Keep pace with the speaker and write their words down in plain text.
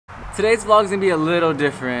Today's vlog is gonna be a little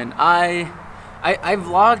different. I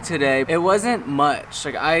vlogged today. It wasn't much.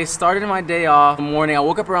 Like, I started my day off in the morning. I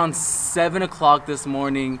woke up around 7 o'clock this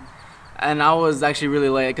morning, and I was actually really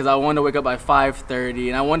late because I wanted to wake up by 5:30,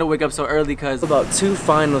 and I wanted to wake up so early because about 2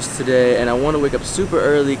 finals today, and I wanted to wake up super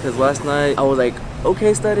early because last night I was like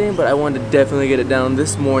okay studying, but I wanted to definitely get it down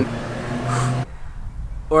this morning.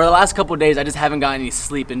 Or the last couple days, I just haven't gotten any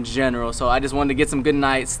sleep in general, so I just wanted to get some good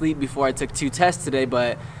night's sleep before I took 2 tests today,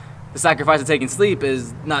 but the sacrifice of taking sleep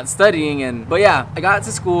is not studying. But yeah, I got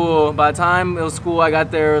to school. By the time it was school, I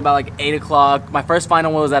got there about like 8 o'clock. My first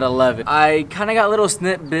final was at 11. I kind of got little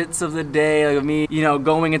snippets of the day, like of me, you know,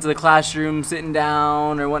 going into the classroom, sitting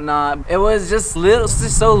down or whatnot. It was just little,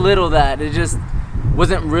 just so little that it just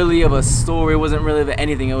wasn't really of a story. It wasn't really of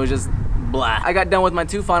anything. It was just blah. I got done with my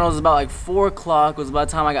 2 finals about like 4 o'clock. Was about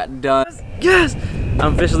the time I got done. Yes!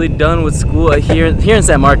 I'm officially done with school here in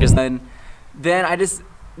San Marcos. And then I just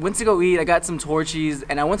went to go eat. I got some Torchies,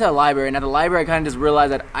 and I went to the library, and at the library I kind of just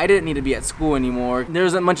realized that I didn't need to be at school anymore. There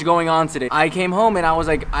wasn't much going on today. I came home and I was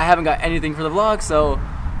like, I haven't got anything for the vlog, so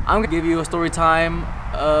I'm gonna give you a story time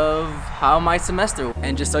of how my semester went.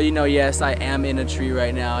 And just so you know, yes, I am in a tree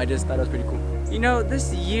right now. I just thought it was pretty cool. You know,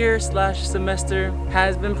 this year/semester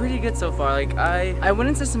has been pretty good so far. Like, I went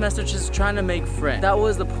into the semester just trying to make friends. That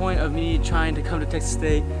was the point of me trying to come to Texas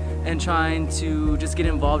State and trying to just get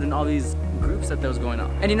involved in all these groups that was going on.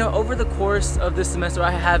 And you know, over the course of this semester, I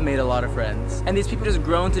have made a lot of friends. And these people just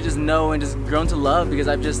grown to just know and just grown to love because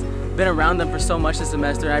I've just been around them for so much this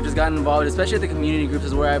semester, and I've just gotten involved, especially at the community groups,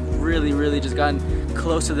 is where I've really just gotten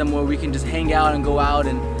close to them, where we can just hang out and go out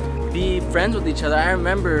and be friends with each other. I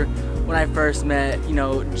remember when I first met, you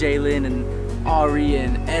know, Jalen and Ari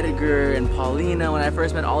and Edgar and Paulina, when I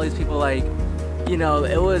first met all these people, like, you know,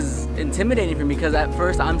 it was intimidating for me because at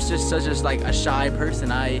first I'm just such like a shy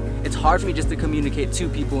person. It's hard for me just to communicate to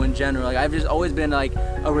people in general. Like, I've just always been like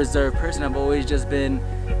a reserved person. I've always just been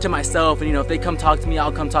to myself, and you know, if they come talk to me,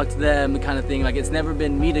 I'll come talk to them, the kind of thing. Like, it's never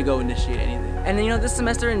been me to go initiate anything. And you know, this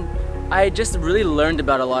semester I just really learned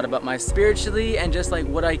a lot about my spiritually and just like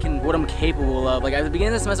what I'm capable of. Like, at the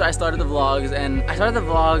beginning of the semester, I started the vlogs, and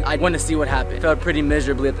I wanted to see what happened. Felt pretty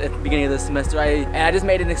miserably at the beginning of the semester. And I just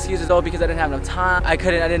made an excuse as well because I didn't have enough time. I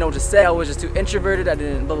didn't know what to say. I was just too introverted. I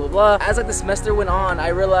didn't blah, blah, blah. As like the semester went on, I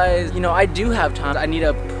realized, you know, I do have time. I need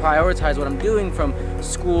to prioritize what I'm doing, from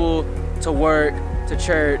school to work to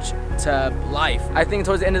church to life. I think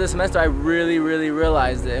towards the end of the semester, I really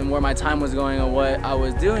realized it and where my time was going and what I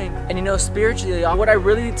was doing. And you know, spiritually, what I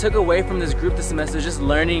really took away from this group this semester is just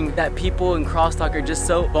learning that people in Crosstalk are just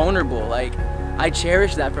so vulnerable. Like, I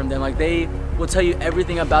cherish that from them. Like, they will tell you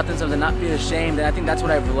everything about themselves and not be ashamed. And I think that's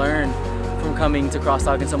what I've learned from coming to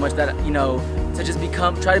Crosstalk, and so much that, you know, to just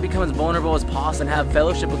try to become as vulnerable as possible and have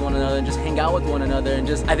fellowship with one another and just hang out with one another. And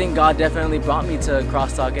just, I think God definitely brought me to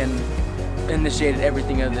Crosstalk and initiated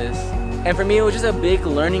everything of this. And for me, it was just a big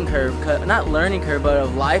learning curve, not learning curve, but a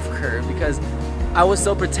life curve, because I was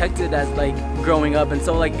so protected as like growing up, and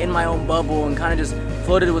so like in my own bubble, and kind of just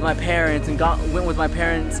floated with my parents and went with my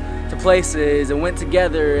parents to places and went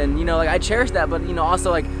together, and you know, like, I cherished that. But you know,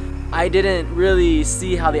 also, like, I didn't really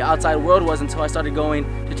see how the outside world was until I started going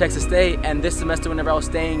to Texas State. And this semester, whenever I was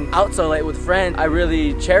staying out so late with friends, I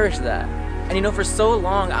really cherished that. And you know, for so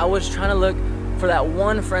long I was trying to look for that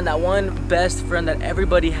one friend, that one best friend that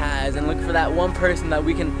everybody has, and look for that one person that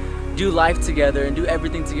we can do life together and do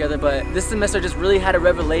everything together. But this semester just really had a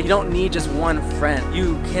revelation. You don't need just one friend.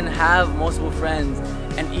 You can have multiple friends,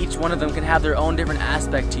 and each one of them can have their own different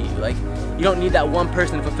aspect to you. Like, you don't need that one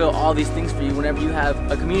person to fulfill all these things for you whenever you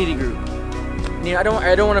have a community group. You know,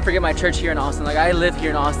 I don't want to forget my church here in Austin. Like, I live here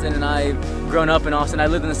in Austin, and I've grown up in Austin. I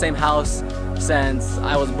lived in the same house since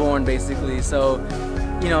I was born, basically. So,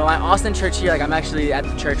 you know, my Austin church here, like, I'm actually at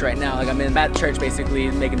the church right now. Like, I'm in that church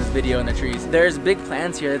basically making this video in the trees. There's big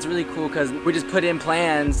plans here. It's really cool because we just put in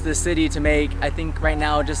plans, the city, to make, I think right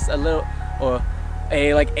now, just a little, or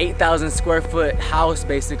a like 8,000 square foot house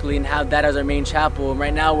basically, and have that as our main chapel. And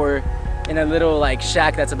right now we're in a little like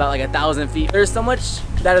shack that's about like 1,000 feet. There's so much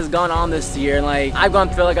that has gone on this year, and like I've gone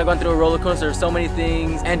through a roller coaster of so many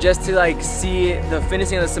things. And just to like see the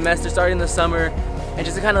finishing of the semester, starting the summer, and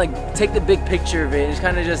just to kind of like take the big picture of it and just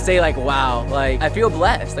kind of just say like, wow, like I feel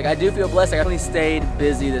blessed. Like, I do feel blessed. Like, I really stayed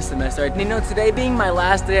busy this semester. And you know, today being my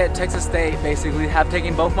last day at Texas State, basically, have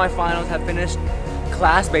taken both my finals, have finished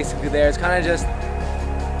class basically there. It's kind of just,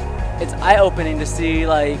 it's eye-opening to see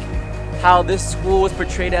like how this school was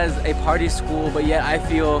portrayed as a party school, but yet I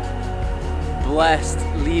feel blessed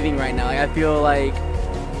leaving right now. Like, I feel like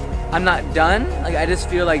I'm not done. Like, I just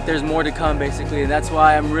feel like there's more to come basically, and that's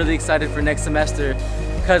why I'm really excited for next semester,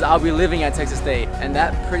 because because I'll be living at Texas State. And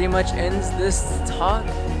that pretty much ends this talk.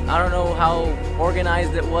 I don't know how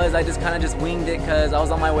organized it was. I just kind of just winged it because I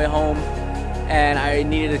was on my way home and I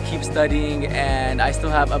needed to keep studying, and I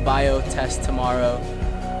still have a bio test tomorrow.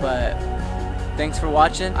 But thanks for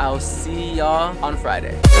watching. I'll see y'all on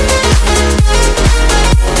Friday.